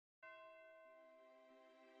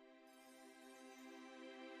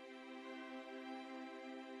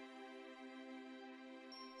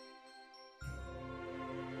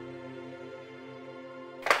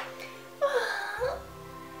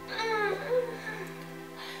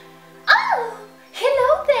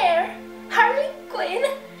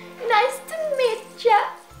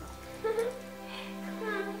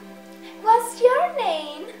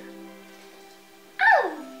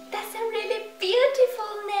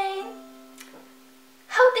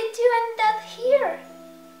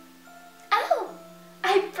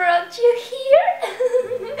brought you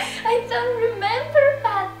here? I don't remember,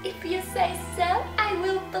 but if you say so, I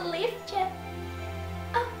will believe you.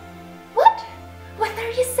 Oh, what? What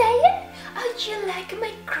are you saying? Oh, you like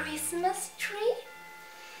my Christmas tree?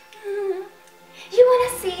 You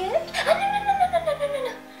wanna see it? Oh,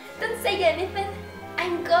 no. Don't say anything.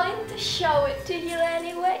 I'm going to show it to you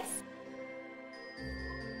anyways.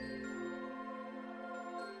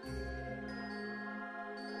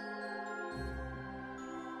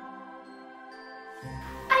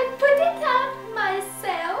 I put it up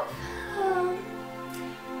myself.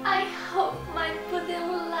 I hope my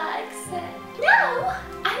pudding likes it. Now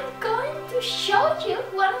I'm going to show you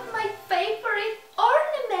one of my favorite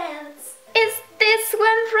ornaments. Is this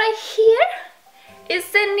one right here?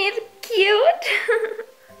 Isn't it cute?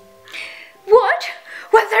 What?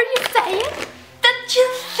 What are you saying? That you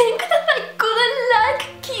think that I couldn't like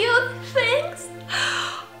cute things?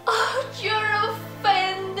 Oh, you're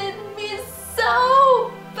offended me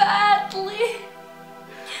so badly.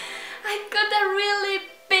 I got a really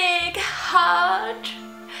big heart,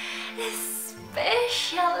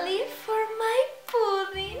 especially for my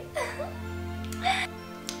pudding.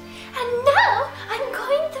 And now I'm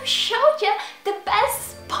going to show you the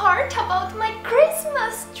best part about my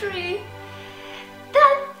Christmas tree.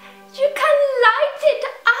 That you can light it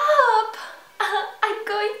up. I'm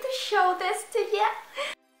going to show this to you.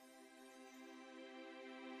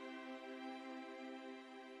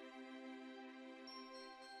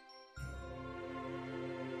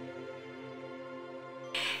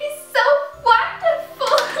 It's so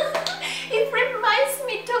wonderful. It reminds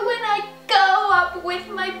me to when I go up with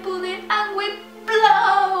my pudding and we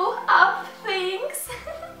blow up things.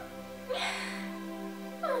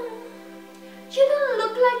 You don't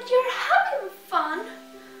look like you're having fun.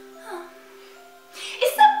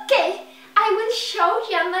 It's okay. I will show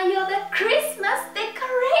you my other Christmas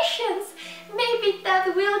decorations. Maybe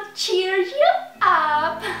that will cheer you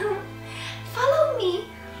up. Follow me.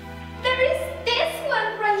 There is this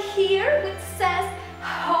one right here which says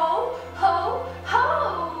ho, ho,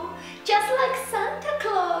 ho. Just like Santa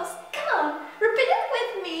Claus. Come on, repeat it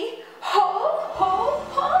with me. Ho, ho,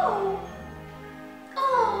 ho.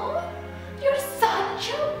 Oh, you're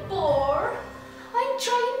such a bore. I'm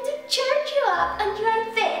trying to cheer you up and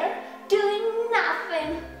you're there doing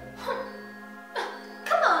nothing.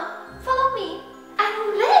 Come on, follow me.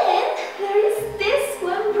 And then there is this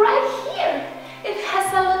one right here. It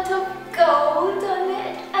has a lot of gold on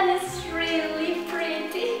it and it's really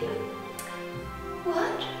pretty.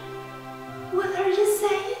 What? What are you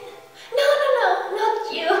saying? No,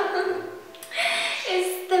 not you.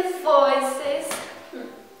 It's the voices.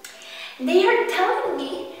 They are telling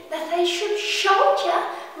me that I should show you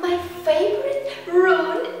my favorite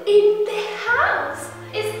room in the house.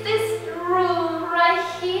 Is this room right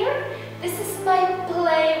here? This is my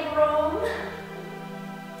playroom.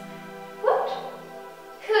 What?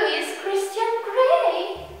 Who is Christian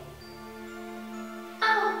Grey?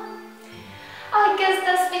 Oh, I guess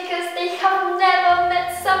that's because they have never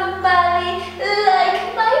met somebody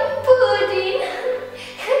like my pudding.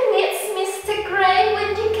 Who needs Mr. Grey when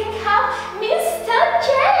you can have Mr. J?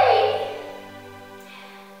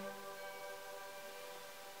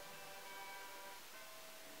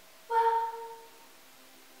 Well,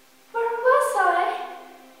 where was I?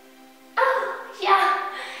 Oh,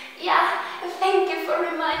 yeah, thank you for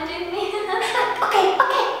reminding me. Okay,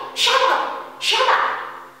 shut up.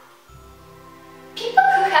 People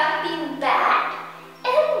who have been bad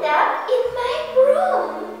end up in my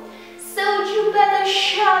room. So you better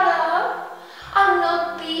shut up and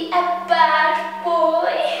not be a bad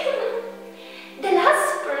boy. The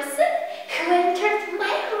last person who entered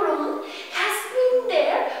my room has been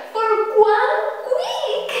there for 1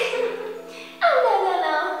 week. Oh,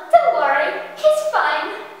 no, don't worry, he's fine.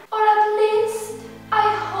 Or at least, I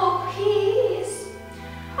hope he is.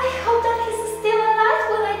 I hope that he's still alive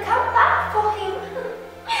when I come back for him.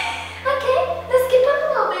 Okay, let's keep on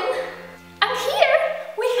moving. And here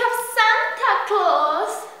we have Santa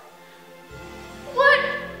Claus. Why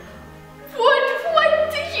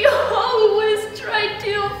do you always try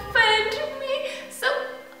to offend me? So,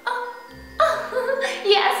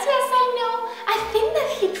 yes, I know. I think that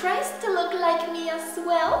he tries to look like me as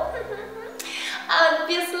well.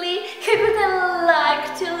 Obviously, he wouldn't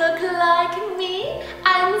like to look like me.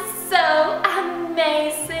 I'm so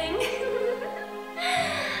amazing.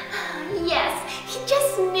 Yes, he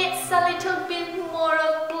just needs a little bit more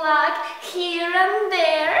of black here and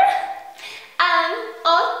there. And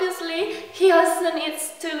obviously, he also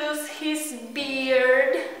needs to lose his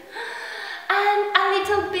beard. And a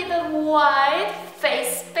little bit of white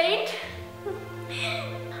face paint.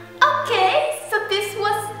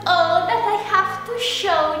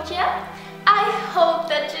 show you. I hope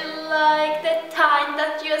that you like the time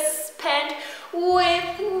that you spent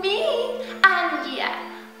with me. And yeah,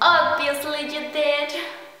 obviously you did,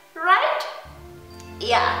 right?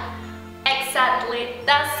 Yeah, exactly.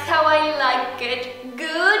 That's how I like it.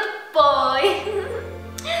 Good boy.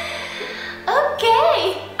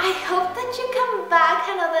 Okay, I hope that you come back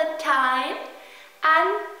another time. And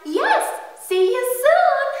yes, see you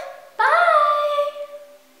soon. Bye.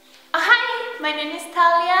 Hi, my name is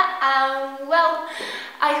Talia. Well,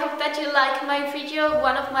 I hope that you like my video.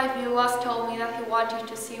 One of my viewers told me that he wanted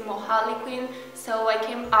to see more Harley Quinn, so I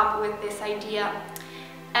came up with this idea.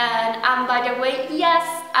 And by the way, yes,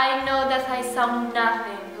 I know that I sound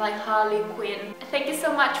nothing like Harley Quinn. Thank you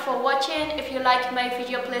so much for watching. If you like my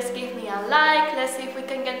video, please give me a like. Let's see if we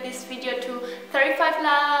can get this video to 35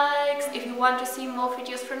 likes. If you want to see more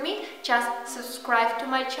videos from me, just subscribe to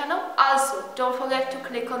my channel. Also, don't forget to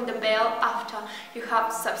click on the bell after you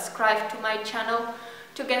have subscribed to my channel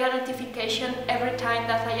to get a notification every time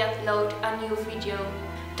that I upload a new video.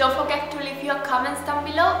 Don't forget to leave your comments down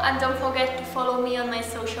below, and don't forget to follow me on my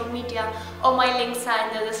social media. All my links are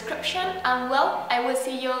in the description. And well, I will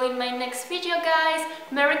see you all in my next video, guys.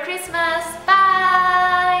 Merry Christmas!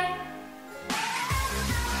 Bye!